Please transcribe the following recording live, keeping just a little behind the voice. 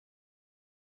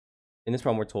In this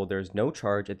problem, we're told there is no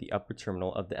charge at the upper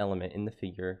terminal of the element in the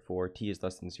figure for t is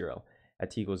less than 0. At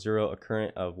t equals 0, a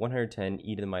current of 110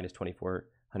 e to the minus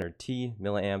 2400 t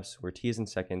milliamps, where t is in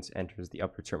seconds, enters the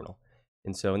upper terminal.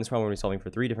 And so in this problem, we're going to be solving for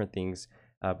three different things,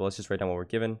 but let's just write down what we're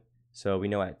given. So we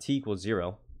know at t equals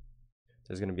 0,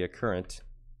 there's going to be a current,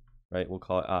 right? We'll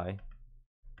call it I,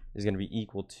 is going to be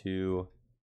equal to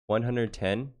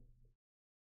 110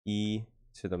 e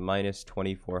to the minus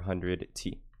 2400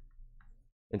 t.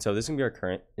 And so this is going to be our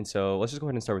current. And so let's just go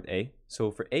ahead and start with A.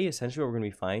 So for A, essentially what we're going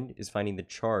to be finding the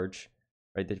charge,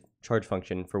 right? The charge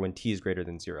function for when t is greater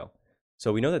than 0.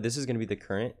 So we know that this is going to be the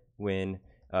current when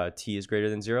t is greater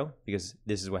than 0, because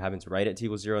this is what happens right at t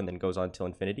equals 0 and then goes on till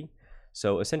infinity.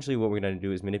 So essentially what we're going to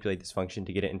do is manipulate this function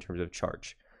to get it in terms of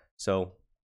charge. So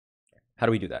how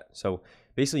do we do that? So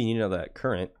basically you need to know that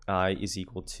current I is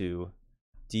equal to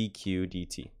dq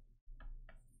dt.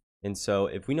 And so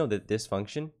if we know that this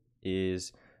function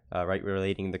is right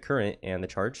relating the current and the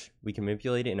charge, we can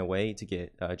manipulate it in a way to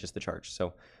get just the charge.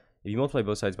 So if you multiply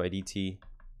both sides by dt,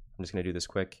 I'm just going to do this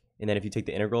quick. And then if you take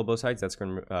the integral of both sides, that's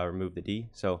going to remove the d.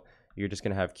 So you're just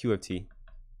going to have q of t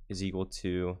is equal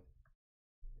to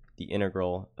the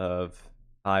integral of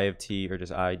I of t, or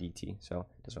just I dt. So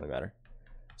it doesn't really matter.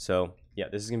 So yeah,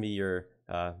 this is going to be your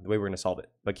the way we're going to solve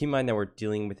it. But keep in mind that we're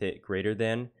dealing with it greater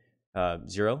than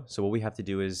 0. So what we have to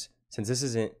do is, since this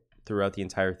isn't throughout the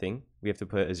entire thing, we have to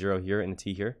put a 0 here and a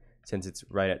t here, since it's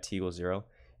right at t equals 0,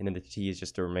 and then the t is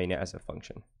just to remain as a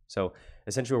function. So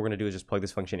essentially what we're going to do is just plug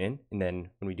this function in, and then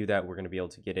when we do that, we're going to be able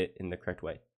to get it in the correct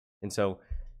way. And so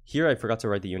here I forgot to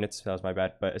write the units, so that was my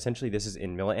bad, but essentially this is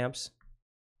in milliamps.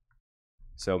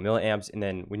 So milliamps, and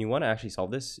then when you want to actually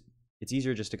solve this, it's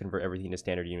easier just to convert everything to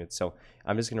standard units. So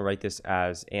I'm just going to write this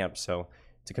as amps. So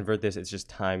to convert this, it's just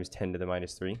times 10 to the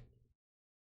minus 3,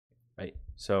 right?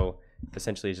 So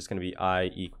essentially it's just going to be I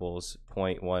equals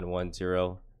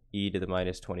 0.110 e to the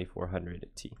minus 2400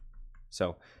 t.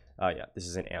 So yeah, this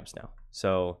is in amps now.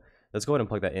 So let's go ahead and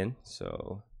plug that in.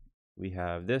 So we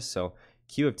have this. So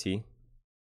q of t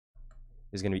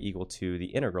is going to be equal to the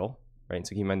integral, right?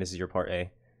 So keep in mind this is your part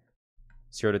A.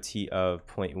 0 to t of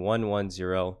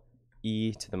 0.110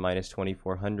 e to the minus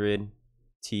 2400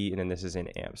 t, and then this is in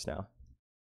amps now.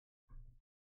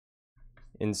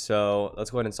 And so let's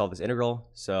go ahead and solve this integral.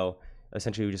 So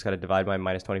essentially we just got to divide by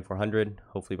minus 2400.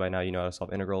 Hopefully by now you know how to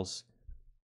solve integrals.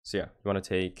 So yeah, you want to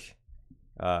take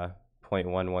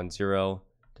 0.110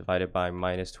 divided by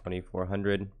minus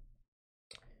 2400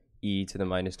 e to the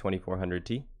minus 2400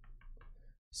 t.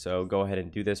 So go ahead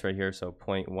and do this right here. So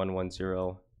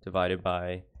 0.110 divided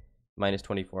by minus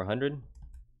 2400.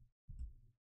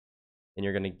 And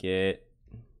you're going to get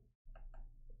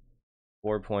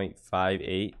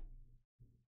 4.583.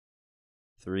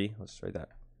 Let's write that.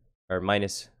 Or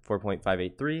minus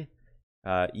 4.583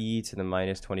 e to the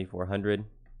minus 2400.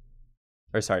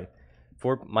 Or sorry,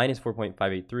 minus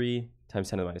 4.583 times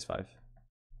 10 to the minus 5.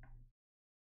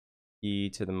 E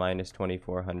to the minus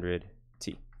 2400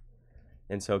 t.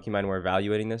 And so keep in mind we're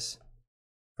evaluating this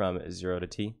from 0 to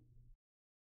t.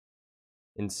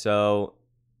 And so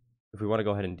if we want to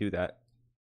go ahead and do that,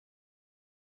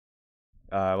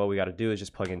 what we got to do is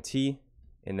just plug in t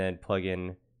and then plug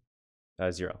in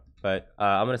 0. But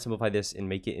I'm going to simplify this and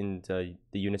make it into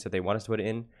the units that they want us to put it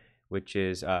in, which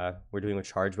is we're doing with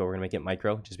charge, but we're going to make it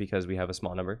micro just because we have a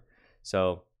small number.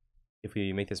 So if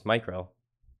we make this micro,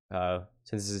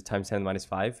 since this is times 10 to the minus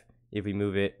 5, if we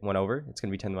move it 1 over, it's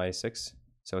going to be 10 to the minus 6.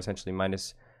 So essentially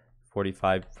minus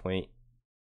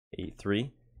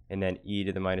 45.83, and then e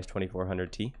to the minus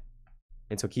 2400 t.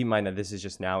 And so keep in mind that this is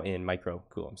just now in micro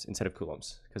coulombs instead of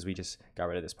coulombs, because we just got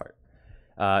rid of this part.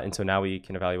 And so now we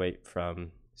can evaluate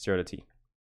from 0 to t.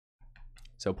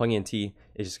 So plugging in t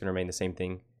is just going to remain the same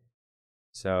thing.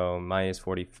 So minus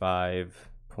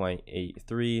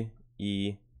 45.83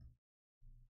 e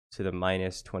to the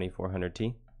minus 2400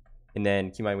 t. And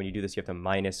then keep in mind when you do this, you have to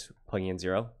minus plugging in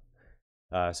 0.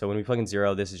 So when we plug in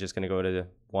 0, this is just going to go to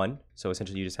 1. So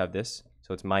essentially you just have this.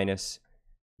 So it's minus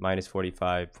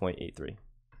 45.83.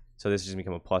 So this is just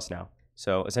become a plus now.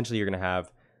 So essentially you're going to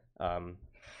have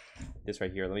this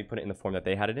right here. Let me put it in the form that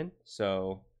they had it in.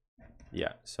 So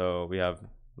yeah, so we have,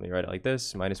 let me write it like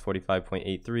this, minus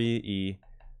 45.83 e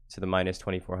to the minus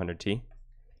 2400 t,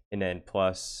 and then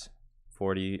plus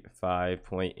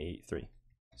 45.83.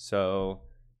 So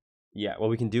yeah, what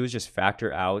we can do is just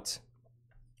factor out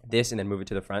this and then move it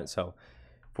to the front. So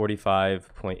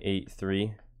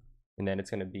 45.83, and then it's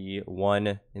going to be 1,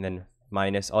 and then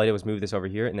minus, all I did was move this over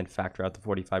here and then factor out the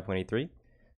 45.83,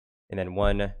 and then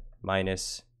 1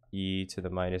 minus e to the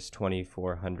minus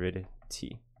 2400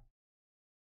 t.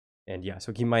 And yeah,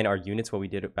 so keep in mind our units, what we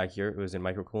did back here, it was in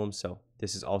microcoulombs. So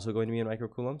this is also going to be in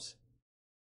microcoulombs.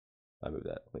 Let me move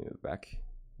that. Let me move it back.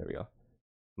 There we go.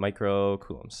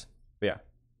 Microcoulombs. But yeah,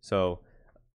 so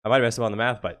I might have messed up on the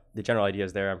math, but the general idea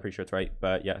is there. I'm pretty sure it's right.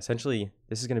 But yeah, essentially,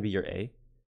 this is going to be your A.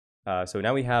 So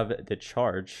now we have the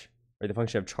charge, or the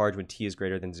function of charge when t is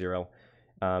greater than 0.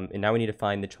 And now we need to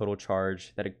find the total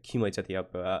charge that accumulates at the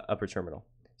upper terminal.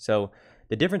 So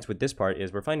the difference with this part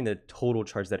is we're finding the total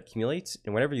charge that accumulates.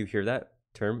 And whenever you hear that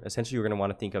term, essentially you're going to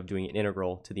want to think of doing an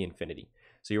integral to the infinity.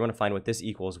 So you want to find what this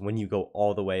equals when you go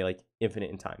all the way, like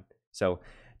infinite in time. So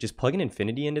just plug an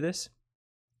infinity into this,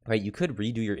 right? You could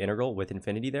redo your integral with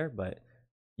infinity there, but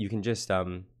you can just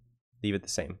leave it the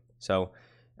same. So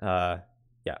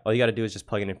yeah, all you got to do is just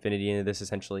plug an infinity into this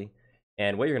essentially.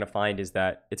 And what you're going to find is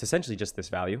that it's essentially just this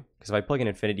value. Because if I plug an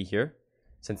infinity here,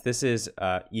 since this is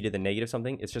e to the negative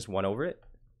something, it's just 1 over it.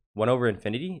 1 over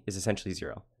infinity is essentially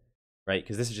 0, right?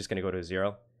 Because this is just going to go to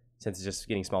 0 since it's just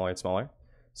getting smaller and smaller.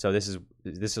 So this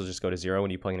will just go to 0 when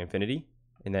you plug an infinity,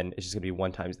 and then it's just going to be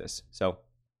 1 times this. So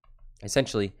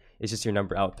essentially, it's just your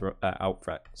number out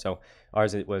front. So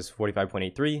ours, it was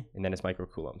 45.83, and then it's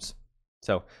microcoulombs.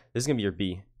 So this is going to be your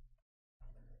B.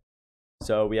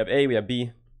 So we have A, we have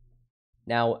B.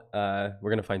 Now we're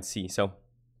going to find C. So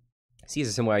C is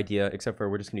a similar idea, except for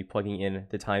we're just going to be plugging in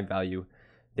the time value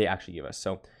they actually give us.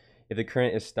 So if the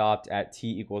current is stopped at t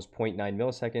equals 0.9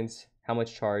 milliseconds, how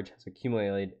much charge has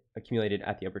accumulated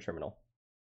at the upper terminal?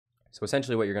 So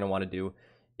essentially what you're going to want to do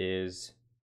is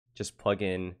just plug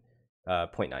in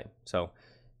 0.9. So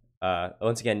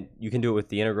once again, you can do it with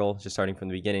the integral, just starting from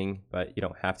the beginning, but you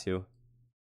don't have to.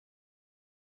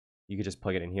 You could just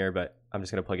plug it in here, but I'm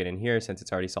just going to plug it in here since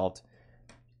it's already solved.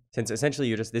 Since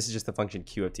essentially this is just the function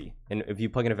q of t. And if you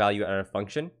plug in a value at a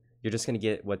function, you're just going to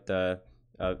get what the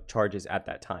charge is at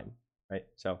that time, right?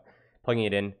 So plugging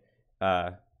it in,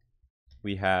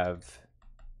 we have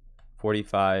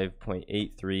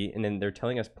 45.83, and then they're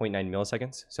telling us 0.9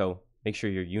 milliseconds. So make sure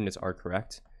your units are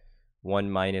correct. 1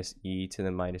 minus e to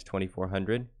the minus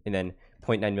 2400, and then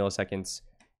 0.9 milliseconds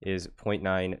is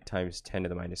 0.9 times 10 to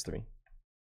the minus 3.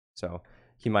 So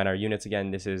keep in mind our units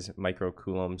again, this is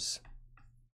microcoulombs.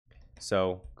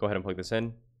 So go ahead and plug this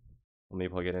in. Let me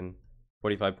plug it in.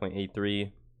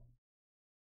 45.83.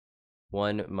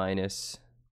 1 minus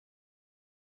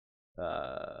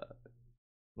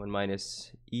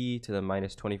e to the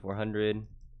minus 2400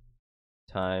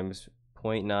 times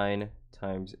 0.9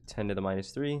 times 10 to the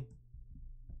minus 3.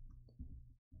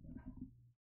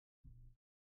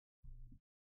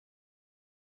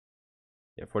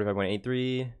 Yeah,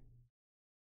 45.83.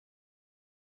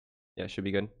 Yeah, should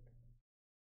be good.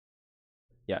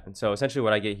 Yeah, and so essentially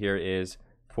what I get here is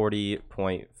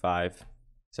 40.5.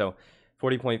 So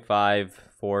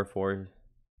 40.544,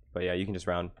 but yeah, you can just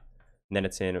round. And then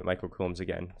it's in microcoulombs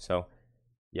again. So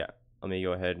yeah, let me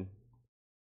go ahead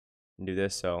and do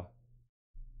this. So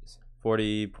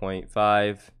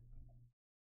 40.5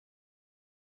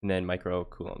 and then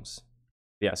microcoulombs.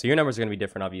 Yeah, so your numbers are going to be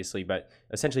different, obviously, but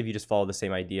essentially if you just follow the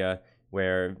same idea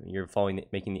where you're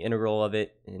making the integral of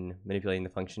it and manipulating the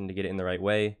function to get it in the right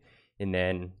way, and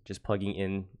then just plugging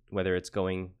in whether it's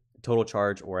going total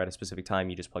charge or at a specific time,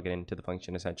 you just plug it into the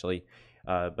function essentially.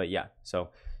 But yeah, so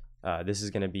this is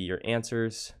going to be your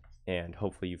answers, and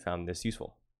hopefully you found this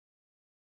useful.